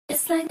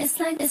It's like make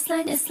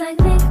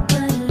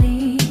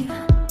believe,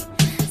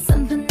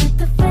 something that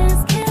the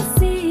fans can't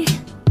see,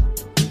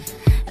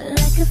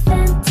 like a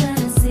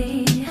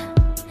fantasy,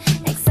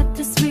 except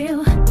it's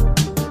real.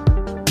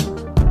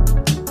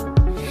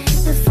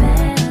 The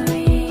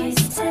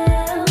fairies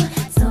tell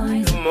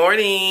stories. Good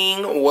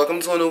morning, welcome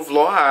to a new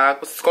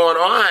vlog. What's going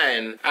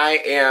on?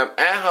 I am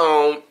at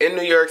home in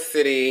New York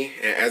City,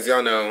 and as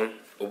y'all know,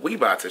 we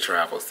about to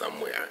travel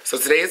somewhere. So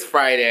today is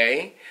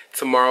Friday,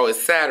 tomorrow is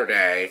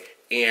Saturday,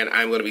 and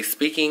I'm going to be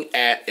speaking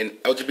at an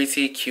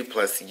LGBTQ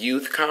plus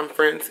youth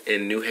conference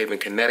in New Haven,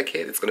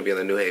 Connecticut. It's going to be on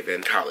the New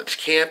Haven College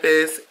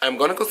campus. I'm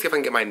going to go see if I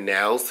can get my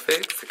nails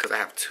fixed because I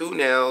have two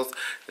nails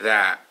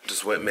that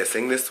just went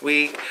missing this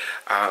week.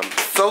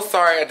 So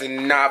sorry I did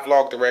not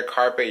vlog the red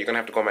carpet. You're going to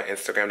have to go on my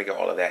Instagram to get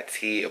all of that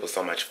tea. It was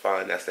so much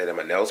fun. That's it. And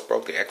my nails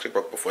broke. They actually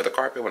broke before the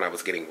carpet when I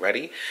was getting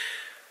ready.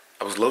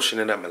 I was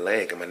lotioning up my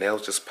leg and my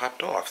nails just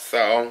popped off.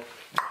 So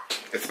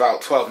it's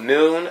about 12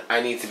 noon. I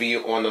need to be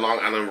on the Long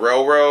Island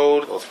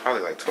Railroad. Well, it's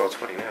probably like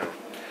 12:20 now.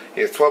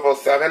 Yeah, it's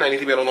 12:07. I need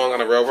to be on the Long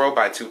Island Railroad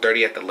by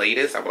 2:30 at the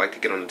latest. I would like to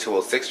get on the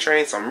 206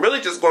 train. So I'm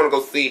really just going to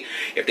go see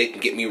if they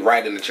can get me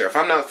right in the chair. If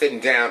I'm not sitting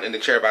down in the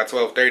chair by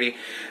 12:30,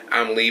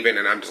 I'm leaving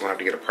and I'm just going to have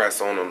to get a press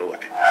on the way.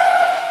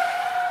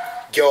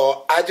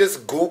 Y'all, I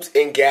just gooped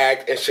and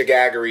gagged and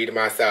shagaggeried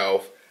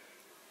myself.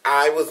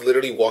 I was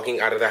literally walking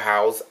out of the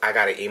house. I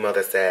got an email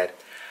that said,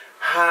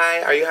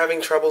 "Hi, are you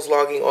having troubles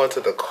logging onto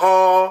the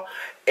call?"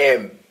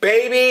 And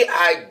baby,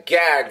 I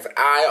gagged.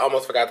 I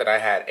almost forgot that I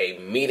had a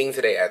meeting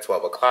today at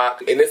 12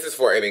 o'clock. And this is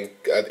for an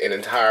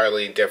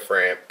entirely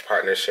different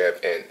partnership.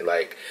 And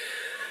like,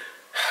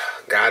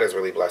 God is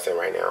really blessing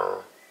right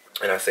now.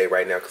 And I say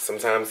right now because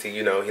sometimes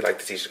he like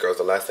to teach the girls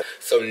a lesson.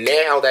 So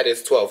now that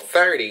it's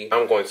 12:30,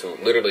 I'm going to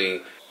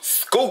literally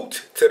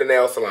scoot to the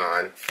nail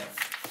salon.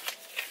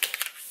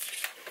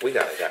 We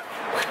gotta go.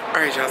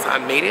 Alright, y'all, so I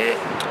made it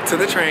to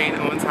the train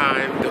on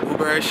time. The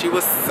Uber, she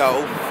was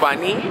so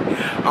funny.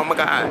 Oh my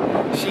God.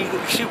 She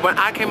when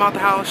I came out the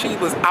house, she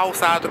was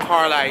outside the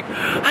car like,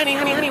 honey,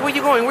 where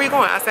you going? Where you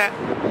going? I said,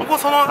 I'm going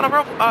so long on the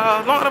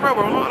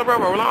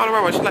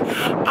railroad. She's like,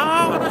 oh,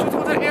 I thought you was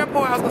going to the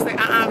airport. I was gonna say,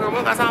 girl, we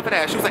don't got time for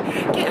that. She was like,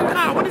 get in the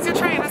car, when is your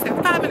train? I said,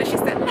 5 minutes. She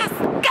said, let's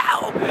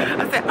go.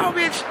 I said, oh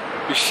bitch.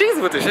 She's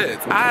with the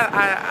shits.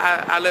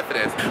 I live for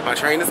this. My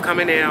train is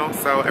coming now,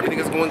 so everything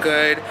is going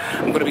good.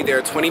 I'm gonna be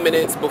there 20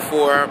 minutes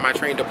before my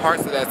train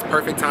departs, so that's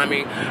perfect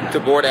timing to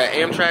board at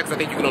Amtrak. I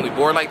think you can only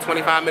board like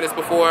 25 minutes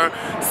before.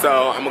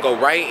 So I'm gonna go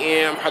right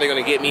in. I'm probably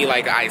gonna get me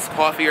like iced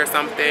coffee or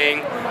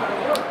something.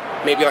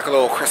 Maybe like a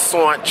little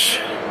croissant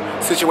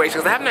situation,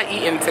 because I have not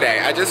eaten today.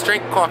 I just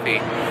drank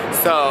coffee.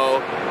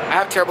 So I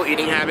have terrible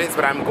eating habits,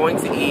 but I'm going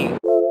to eat.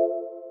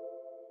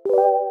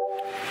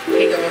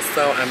 Hey y'all,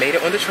 so I made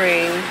it on the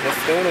train. What's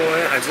going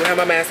on? I do have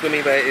my mask with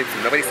me, but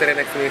nobody sitting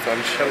next to me, so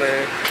I'm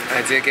chilling.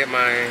 I did get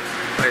my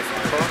iced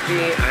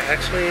coffee. I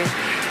actually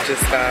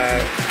just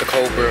got the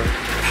cold brew,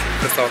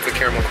 the salted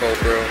caramel cold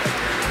brew.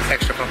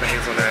 Extra pump of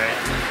hazelnut,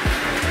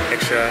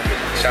 extra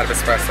shot of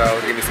espresso,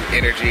 give me some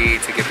energy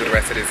to get through the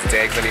rest of this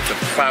day. Cause I need to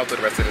plow through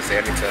the rest of this day.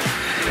 I need to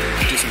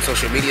do some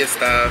social media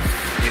stuff,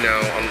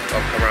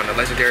 around the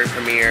Legendary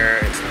premiere,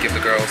 and to give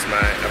the girls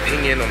my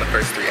opinion on the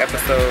first 3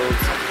 episodes.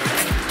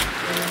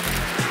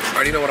 I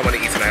already know what I want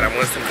to eat tonight. I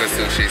want some good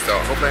sushi, so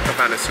hopefully I can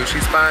find a sushi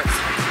spot.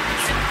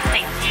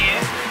 Thank you.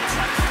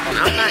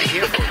 I'm not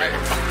here for it.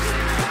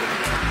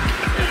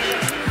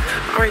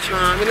 Alright, y'all,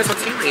 I'm gonna talk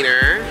to you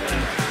later.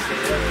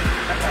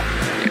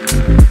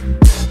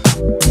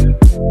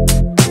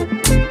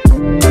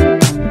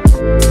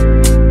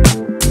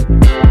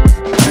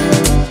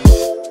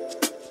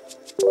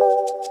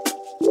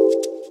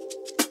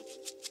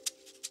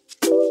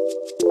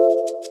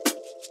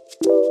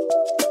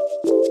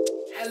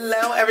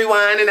 Hello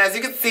everyone, and as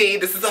you can see,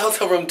 this is the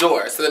hotel room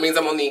door, so that means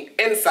I'm on the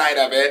inside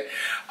of it.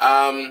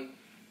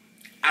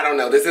 I don't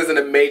know, this isn't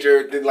a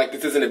major,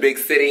 this isn't a big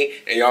city,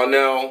 and y'all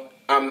know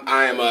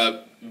I am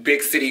a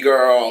big city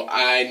girl.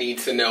 I need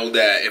to know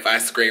that if I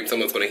scream,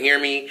 someone's gonna hear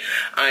me.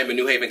 I'm in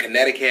New Haven,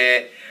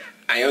 Connecticut.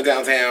 I am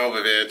downtown,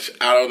 but bitch,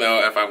 I don't know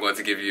if I'm going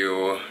to give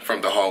you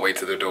from the hallway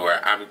to the door.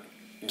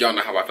 Y'all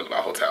know how I feel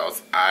about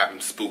hotels. I'm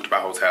spooked by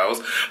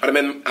hotels, but I'm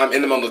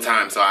in them all the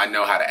time, so I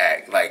know how to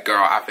act. Like,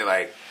 girl, I feel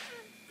like,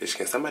 bitch,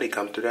 can somebody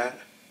come through that?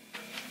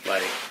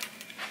 Like,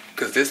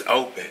 cause this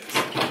opens.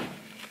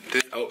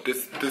 This.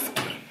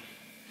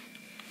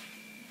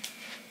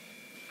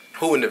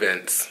 Who in the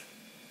vents?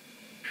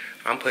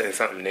 I'm putting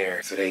something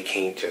there so they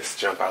can't just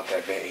jump out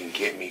that vent and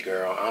get me,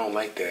 girl. I don't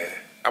like that.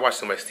 I watch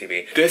so much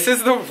TV. This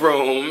is the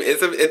room.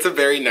 It's a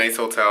very nice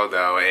hotel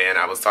though, and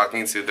I was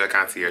talking to the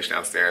concierge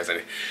downstairs,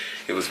 and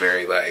it was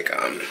very like,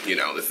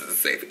 this is a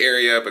safe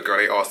area, but girl,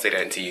 they all say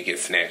that until you get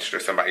snatched or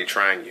somebody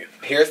trying you.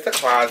 Here's the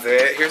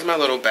closet. Here's my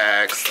little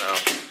bag. So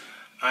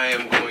I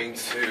am going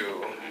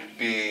to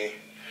be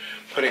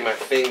putting my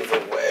things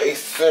away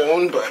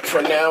soon, but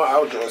for now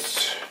I'll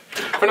just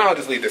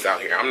leave this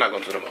out here. I'm not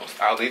going to do the most.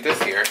 I'll leave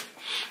this here.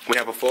 We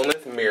have a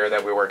full-length mirror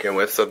that we're working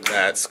with, so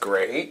that's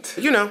great.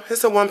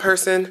 It's a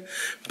one-person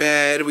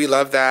bed. We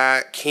love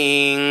that.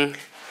 King.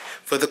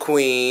 for the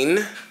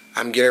queen.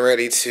 I'm getting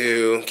ready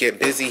to get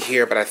busy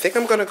here, but I think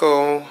I'm gonna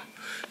go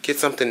get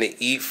something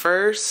to eat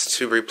first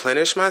to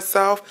replenish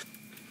myself.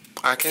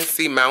 I can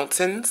see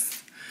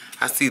mountains.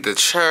 I see the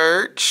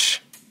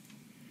church.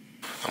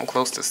 I'm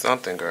close to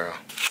something, girl.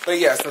 But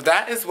yeah, so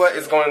that is what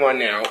is going on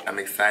now. I'm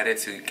excited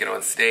to get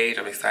on stage.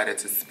 I'm excited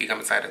to speak.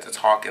 I'm excited to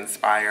talk,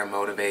 inspire,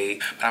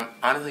 motivate. But I'm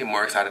honestly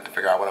more excited to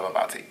figure out what I'm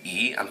about to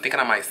eat. I'm thinking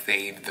I might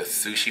save the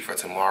sushi for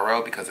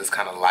tomorrow because it's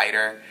kind of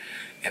lighter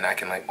and I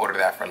can like order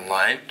that for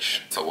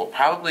lunch. So we'll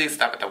probably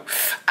stop at the,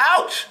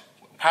 ouch!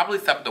 Probably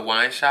stop at the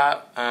wine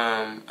shop.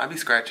 I'll be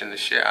scratching the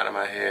shit out of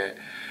my head.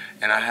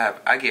 And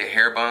I get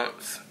hair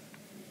bumps.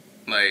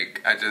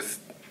 Like, I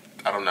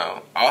don't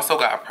know. I also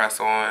got a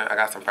press-on. I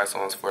got some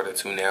press-ons for the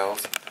 2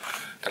 nails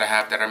that I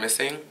have that are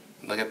missing.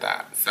 Look at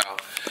that. So,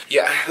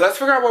 yeah. Let's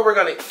figure out what we're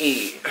gonna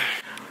eat.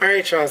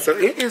 Alright, y'all. So,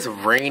 it is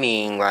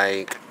raining,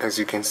 like, as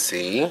you can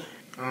see.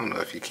 I don't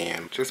know if you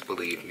can. Just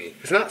believe me.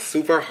 It's not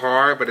super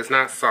hard, but it's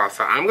not soft.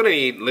 So, I'm gonna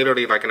need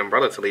literally, like, an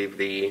umbrella to leave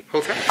the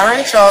hotel.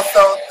 Alright, y'all.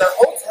 So, the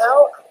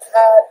hotel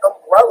had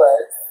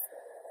umbrellas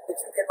that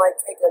you can, like,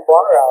 take and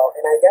borrow.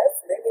 And I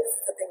guess maybe this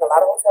is the thing a lot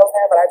of hotels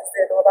have, but I just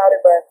didn't know about it.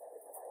 But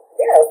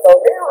yeah,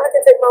 so now I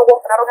can take my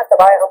walk and I don't have to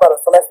buy an umbrella,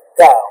 so let's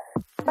go.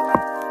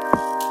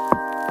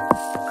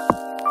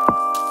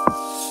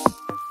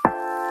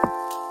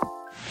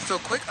 So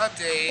quick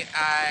update,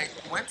 I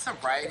went to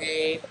Rite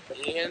Aid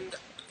and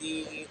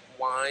the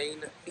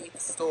wine thief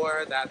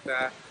store that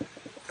the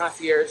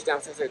concierge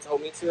downstairs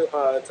told me to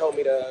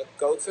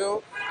go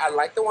to. I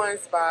like the wine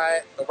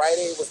spot. The Rite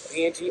Aid was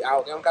dingy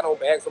out. They don't got no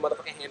bags or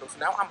motherfucking handles.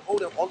 Now I'm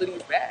holding all of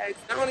these bags.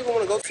 I don't even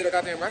want to go to the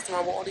goddamn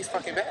restaurant with all these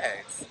fucking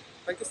bags.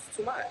 Like, this is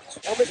too much.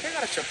 Oh, but they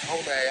got a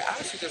Chipotle.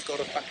 I should just go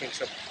to fucking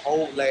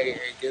Chipotle and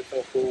get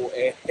some food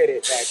and hit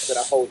it back to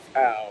the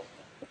hotel.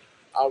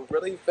 I'm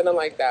really feeling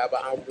like that,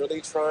 but I'm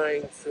really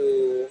trying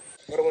to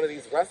go to one of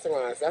these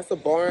restaurants. That's a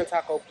bar and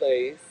taco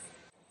place.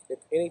 If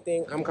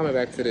anything, I'm coming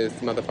back to this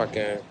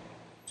motherfucking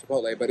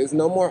Chipotle, but there's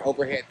no more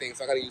overhead things,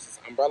 so I gotta use this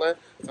umbrella.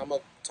 So I'm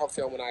gonna talk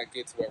to y'all when I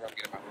get to wherever I'm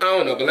getting my food. I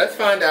don't know, but let's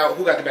find out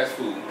who got the best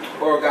food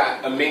or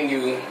got a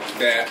menu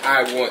that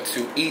I want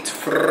to eat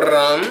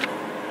from.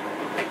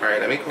 Alright,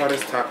 let me call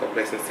this taco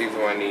place and see if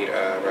I need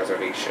a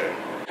reservation.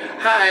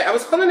 Hi, I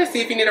was calling to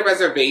see if you need a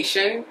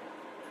reservation.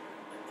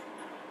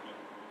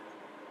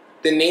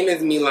 The name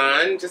is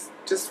Milan, just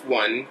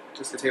one,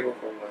 just a table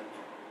for one.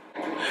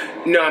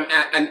 No,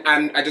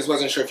 I just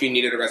wasn't sure if you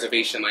needed a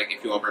reservation, like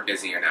if you all were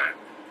busy or not.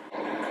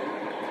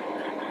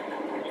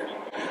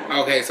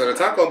 Okay, so the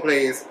taco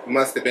place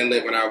must have been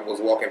lit when I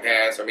was walking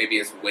past, or maybe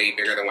it's way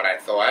bigger than what I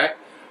thought.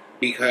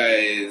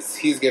 Because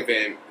he's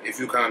given, if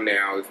you come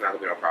now, it's not gonna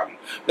be no problem.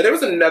 But there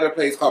was another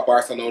place called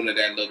Barcelona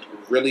that looked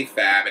really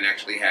fab and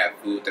actually had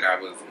food that I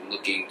was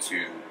looking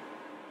to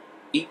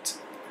eat.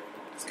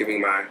 It's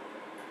giving my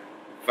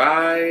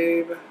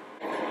vibe.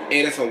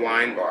 And it's a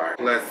wine bar.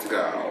 Let's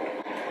go.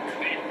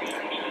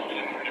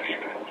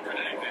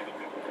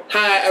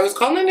 Hi, I was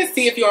calling to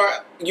see if you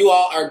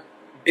all are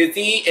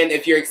busy and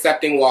if you're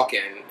accepting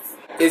walk-ins.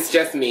 It's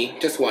just me,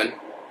 just one.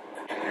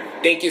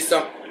 Thank you so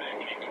much.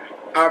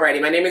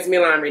 Alrighty, my name is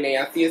Milan Renee.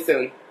 I'll see you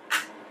soon.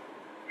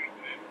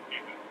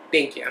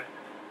 Thank you.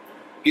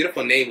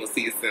 Beautiful name. We'll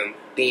see you soon.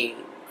 Thanks.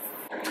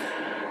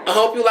 I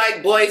hope you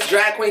like boys,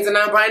 drag queens, and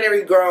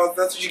non-binary girls.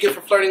 That's what you get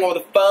for flirting over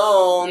the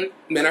phone.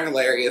 Men are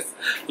hilarious.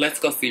 Let's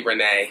go see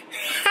Renee.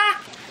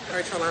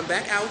 Alright, y'all, I'm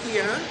back out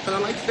here.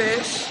 Feeling like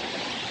fish.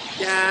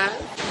 Yeah.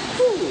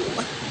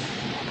 Ooh.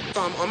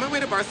 So I'm on my way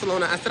to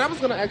Barcelona. I said I was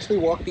going to actually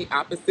walk the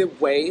opposite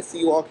way so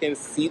you all can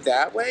see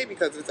that way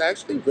because it's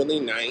actually really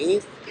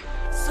nice.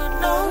 So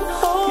don't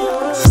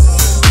hold.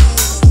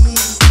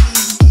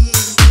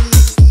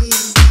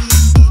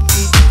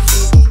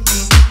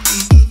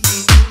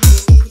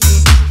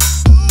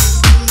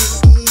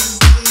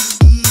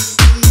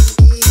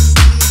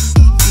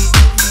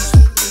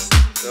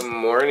 Good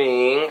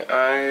morning.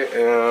 I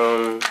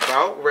am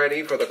about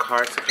ready for the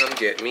car to come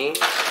get me.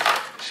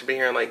 Should be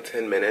here in like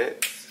 10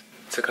 minutes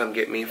to come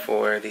get me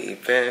for the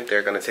event.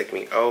 They're gonna take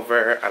me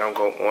over. I don't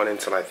go on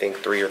until I think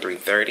 3 or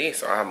 3:30,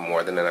 so I have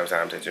more than enough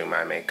time to do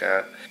my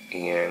makeup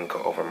and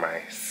go over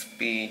my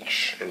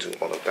speech and do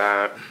all of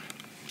that.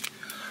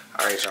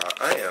 Alright, y'all,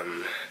 I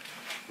am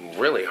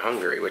really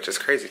hungry, which is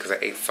crazy because I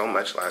ate so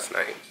much last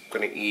night. I'm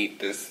gonna eat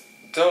this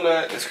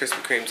donut, this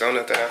Krispy Kreme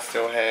donut that I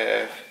still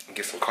have, and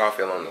get some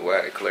coffee along the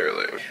way,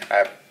 clearly.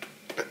 I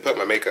put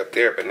my makeup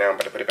there, but now I'm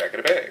about to put it back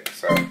in the bag,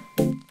 so.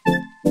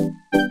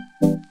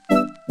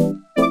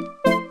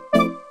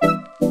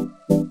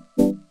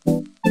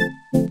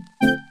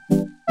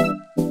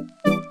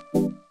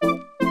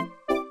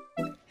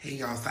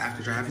 So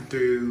after driving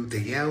through the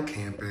Yale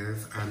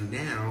campus, I'm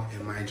now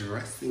in my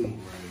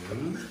dressing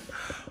room,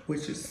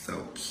 which is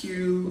so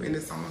cute and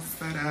it's all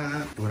set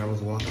up. When I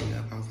was walking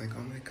up, I was like,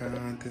 oh my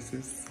God, this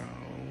is so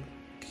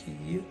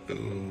cute.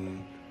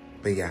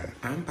 But yeah,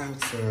 I'm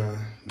about to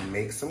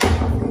make some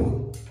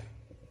coffee,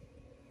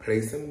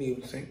 play some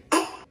music,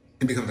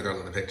 and become the girl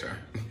in the picture.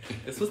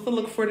 This was the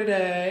look for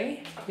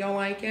today. Y'all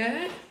like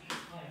it?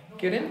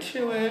 get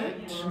into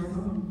it.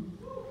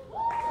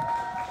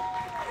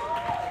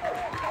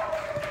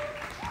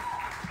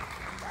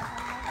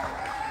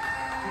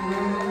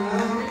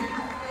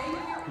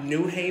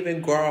 New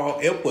Haven, girl,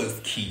 it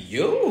was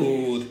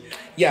cute.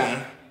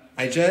 Yeah,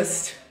 I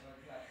just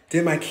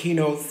did my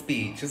keynote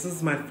speech. This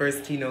is my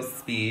first keynote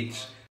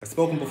speech. I've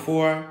spoken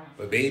before,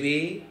 but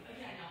baby,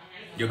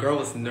 your girl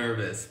was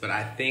nervous, but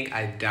I think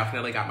I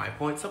definitely got my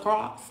points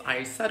across.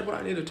 I said what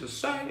I needed to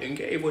say and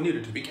gave what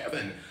needed to be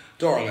given,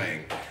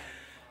 darling.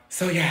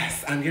 So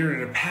yes, I'm getting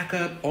ready to pack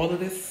up all of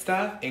this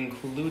stuff,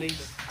 including...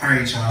 All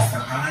right, y'all, so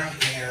I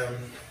am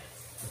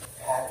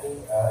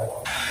packing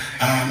up.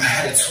 I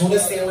had a tuna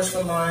sandwich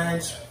for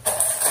lunch.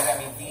 I got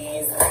me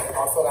these. I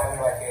also got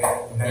me like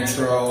a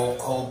Metro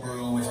cold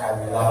brew, which I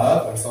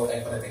love. I'm so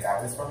thankful that they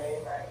got this for me.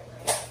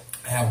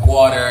 I have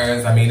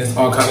waters. I mean, it's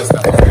all kind of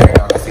stuff over here.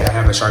 Obviously, I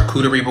have a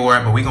charcuterie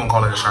board, but we gonna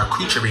call it a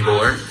charcuterie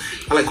board.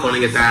 I like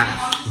calling it that.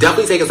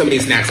 Definitely taking some of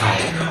these snacks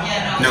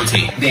home. No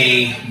tea.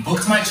 They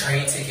booked my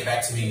train ticket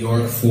back to New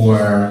York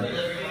for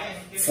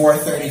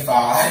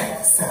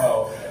 4:35,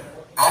 so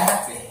I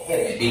have to hit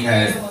it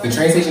because the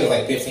train station is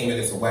like 15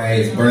 minutes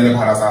away. It's burning up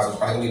hot outside, so it's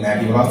probably gonna be mad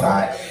people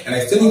outside. And I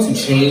still need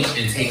to change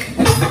and take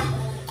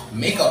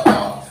makeup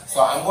off.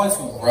 So I'm going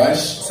to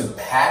rush to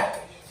pack,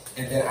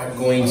 and then I'm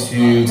going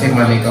to take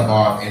my makeup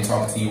off and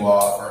talk to you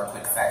all for a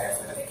quick second.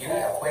 So just give me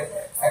a quick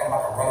second. I'm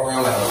about to run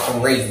around like a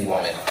crazy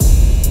woman.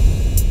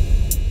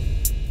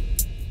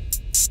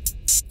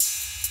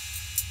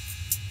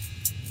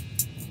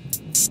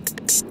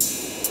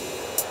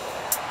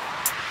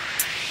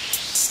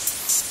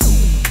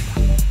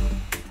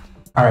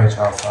 All right,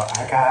 y'all, so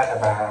I got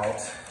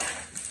about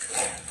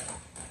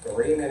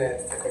 3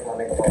 minutes to take my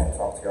makeup off and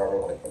talk to y'all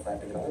real quick before I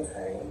get on the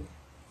train.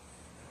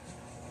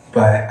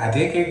 But I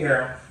did get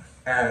here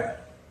at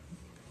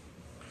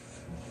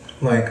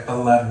like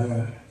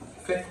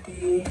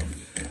 11:50.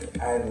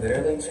 I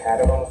literally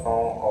chatted on the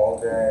phone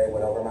all day,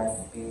 went over my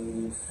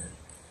speech,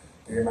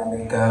 did my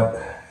makeup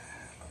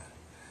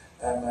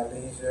at my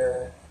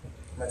leisure.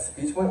 My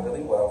speech went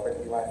really well for it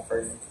to be my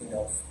first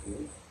keynote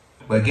speech.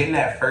 But getting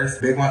that first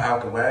big one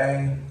out the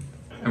way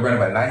in front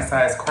of a nice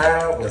sized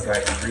crowd was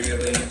like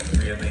really,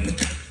 really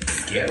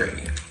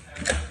scary.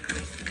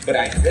 But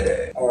I did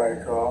it. All right,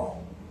 y'all.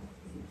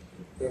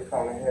 It's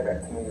time to head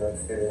back to New York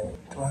City.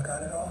 Do I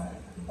got it all?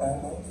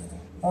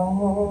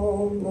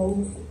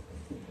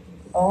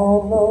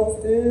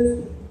 Almost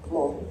is. Come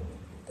on.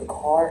 The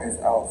car is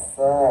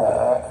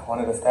outside. One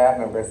of the staff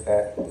members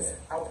said,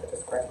 I want to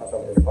scratch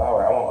myself with this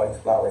flower. I want all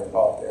these flowers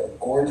off. They're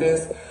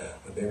gorgeous,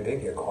 but baby, they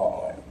get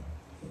caught on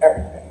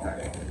everything,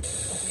 honey.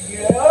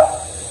 Yeah.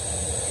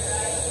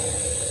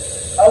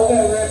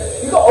 Okay, man.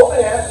 You can open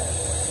it.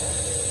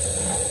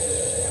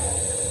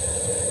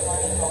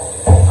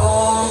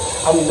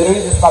 I'm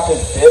literally just about to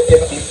zip.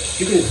 If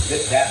you can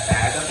zip that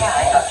bag up.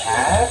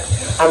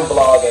 I'm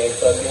vlogging,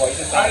 so if you want to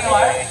just like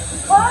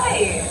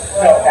Why?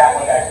 No, that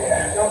one back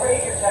there. Don't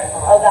forget your check.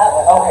 Oh, that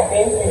one. Okay,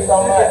 thank you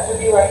so much. It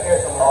should be right here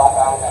somewhere. I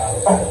found that.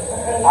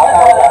 I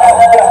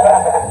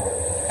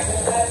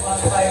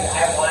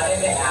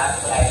wanted to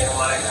ask, but I didn't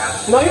want to grab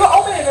it. No, you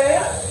open it, man.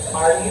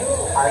 Are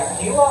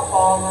you a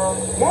ballroom?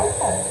 Yes.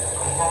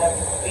 I had a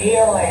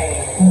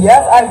feeling.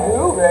 Yes, I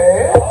do,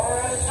 babe. Oh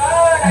my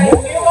God, I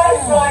knew I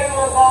saw you in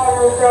a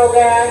ballroom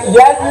program.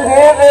 Yes, you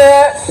did,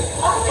 bitch.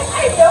 I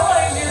know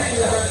I knew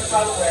you were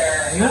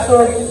somewhere. You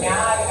saw me. Now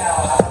I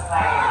know.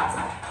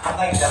 I'm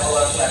like 007.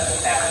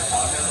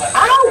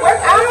 Ow,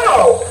 work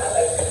out.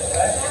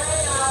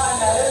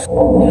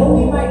 It'll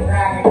be my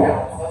drag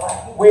account. So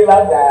like, We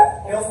love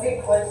that. you'll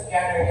see clips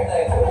generated.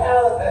 Like, who the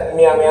hell is this?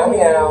 Meow, meow,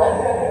 meow.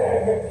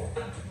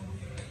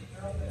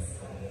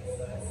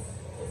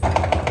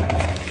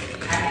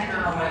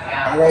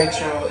 All right,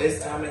 y'all,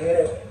 it's time to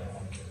hit it.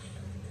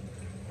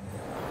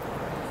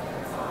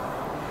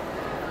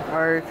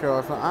 Alright,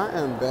 y'all, so I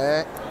am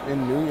back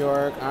in New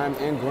York. I'm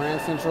in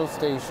Grand Central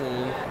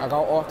Station. I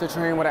got off the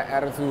train with an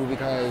attitude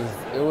because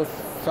it was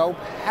so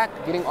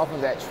packed getting off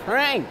of that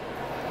train.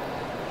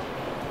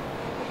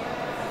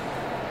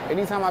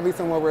 Anytime I be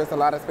somewhere where it's a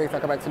lot of space, I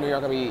come back to New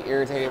York, I'll be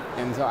irritated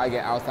until I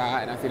get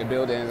outside and I see the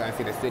buildings, and I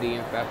see the city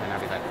and stuff, and I'll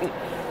be like,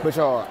 But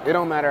y'all, it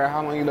don't matter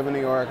how long you live in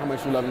New York, how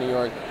much you love New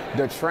York,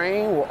 the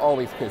train will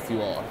always piss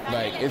you off.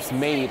 Like, it's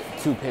made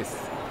to piss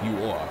you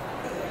off.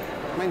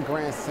 I'm in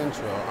Grand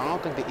Central. I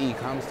don't think the E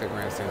comes to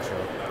Grand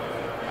Central.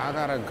 I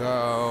gotta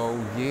go,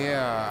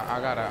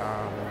 I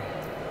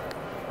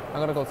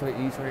gotta go to the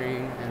E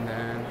train and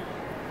then,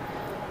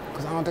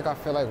 cause I don't think I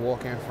feel like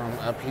walking from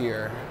up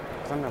here.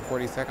 Cause I'm at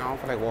 42nd, I don't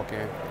feel like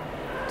walking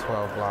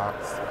 12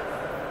 blocks.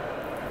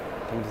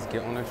 I can just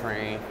get on the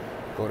train,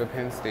 go to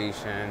Penn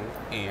Station,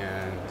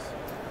 and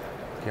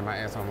get my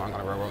ass home. I'm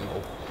gonna go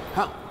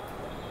home.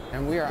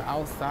 And we are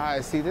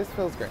outside. See, this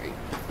feels great.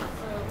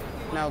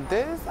 Now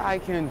this I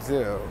can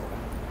do,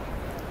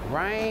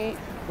 right?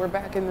 We're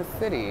back in the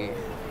city.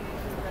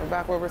 We're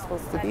back where we're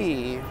supposed to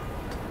be.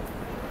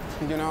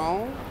 You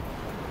know?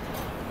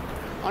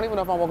 I don't even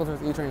know if I'm walking to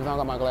this E-train because I don't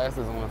got my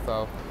glasses on,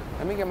 so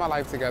let me get my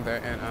life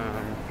together and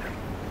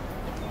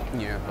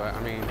Yeah, but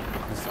I mean,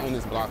 it's on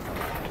this block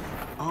somewhere.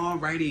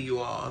 Alrighty, you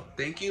all.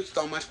 Thank you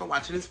so much for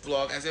watching this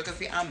vlog. As you can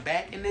see, I'm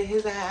back in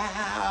his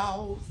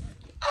house.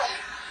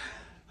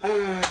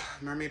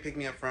 Mermaid picked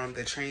me up from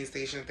the train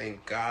station.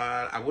 Thank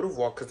God. I would have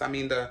walked because I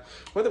mean the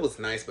weather was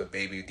nice, but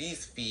baby,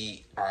 these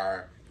feet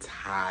are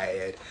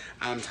tired.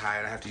 I'm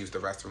tired. I have to use the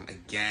restroom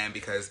again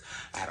because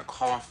I had a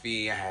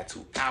coffee, I had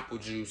 2 apple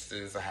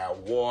juices, I had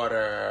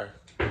water,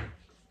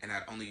 and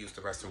I'd only used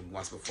the restroom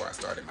once before I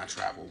started my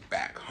travel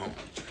back home.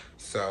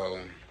 So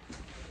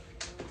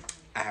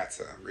I had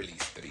to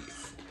release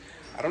these.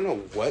 I don't know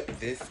what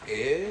this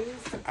is.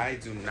 I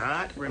do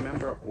not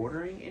remember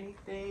ordering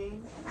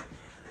anything.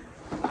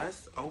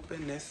 Let's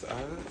open this up,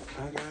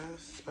 I guess.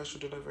 Special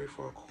delivery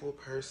for a cool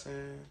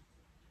person.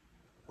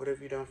 What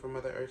have you done for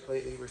Mother Earth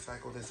lately?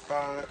 Recycle this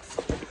box.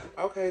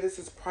 Okay, this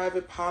is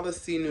Private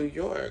Policy New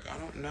York. I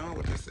don't know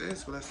what this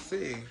is, but let's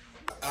see.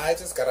 I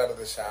just got out of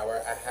the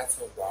shower. I had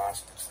to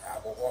wash the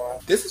travel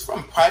wash. This is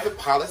from Private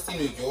Policy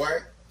New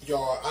York.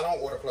 Y'all, I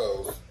don't order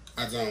clothes.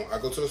 I don't. I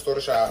go to the store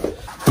to shop.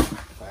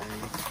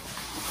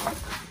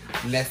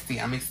 Let's see.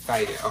 I'm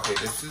excited. Okay,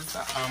 this is the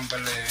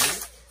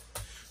envelope.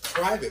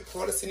 Private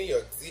Policy New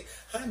York.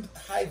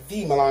 Hi,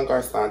 the Milan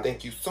Garcon.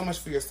 Thank you so much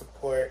for your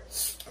support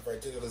of our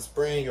digital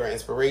brand. You're an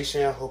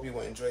inspiration. I hope you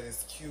will enjoy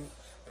this cute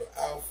little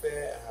outfit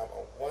and have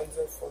a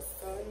wonderful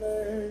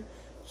summer.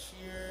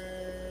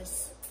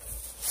 Cheers.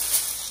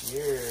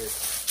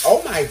 Cheers.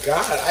 Oh my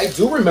God, I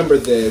do remember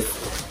this.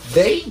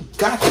 They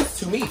got this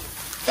to me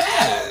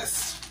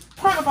fast.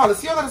 Private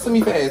Policy, y'all got this to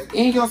me fast.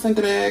 And y'all sent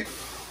it back.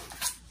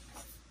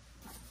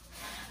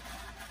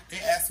 They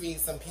asked me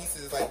some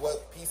pieces, like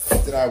what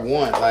pieces did I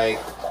want, like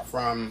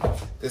from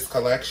this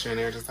collection.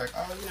 They're just like,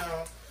 oh, you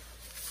know,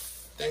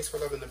 thanks for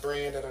loving the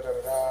brand, da da da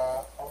da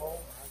da. Oh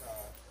my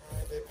God,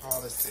 Private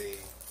Policy.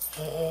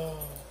 Oh,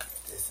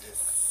 this is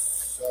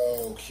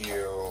so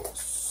cute,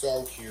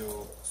 so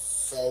cute,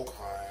 so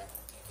kind.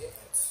 Get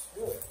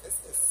into it. This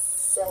is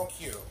so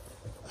cute.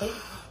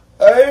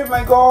 Oh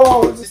my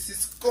God, this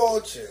is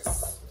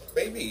gorgeous,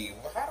 baby.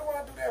 How do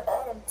I do that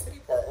bottom titty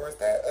part, or is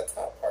that a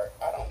top part?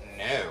 I don't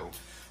know.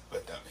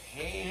 But the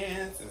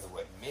pants is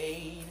what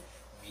made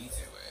me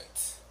do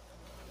it.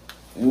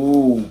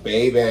 Ooh,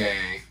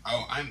 baby.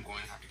 Oh, I'm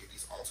going to have to get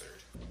these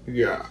altered.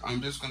 Yeah,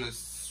 I'm just going to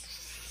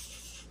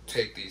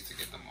take these to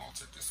get them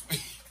altered this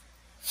week.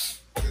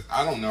 Because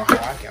I don't know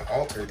how I can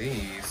alter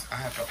these. I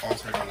have to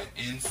alter it on the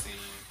inseam.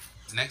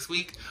 Next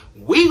week,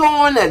 we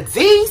going to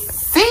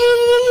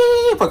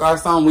DC for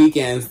Garcon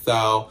weekend.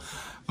 So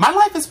my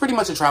life is pretty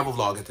much a travel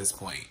vlog at this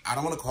point. I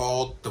don't want to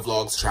call the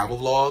vlogs travel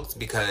vlogs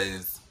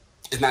because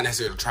it's not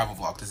necessarily a travel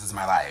vlog. This is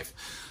my life.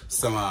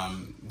 So,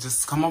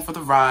 just come on for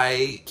the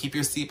ride. Keep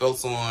your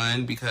seatbelts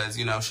on because,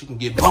 you know, she can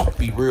get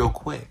bumpy real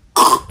quick.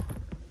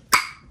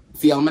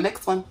 See y'all in my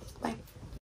next one.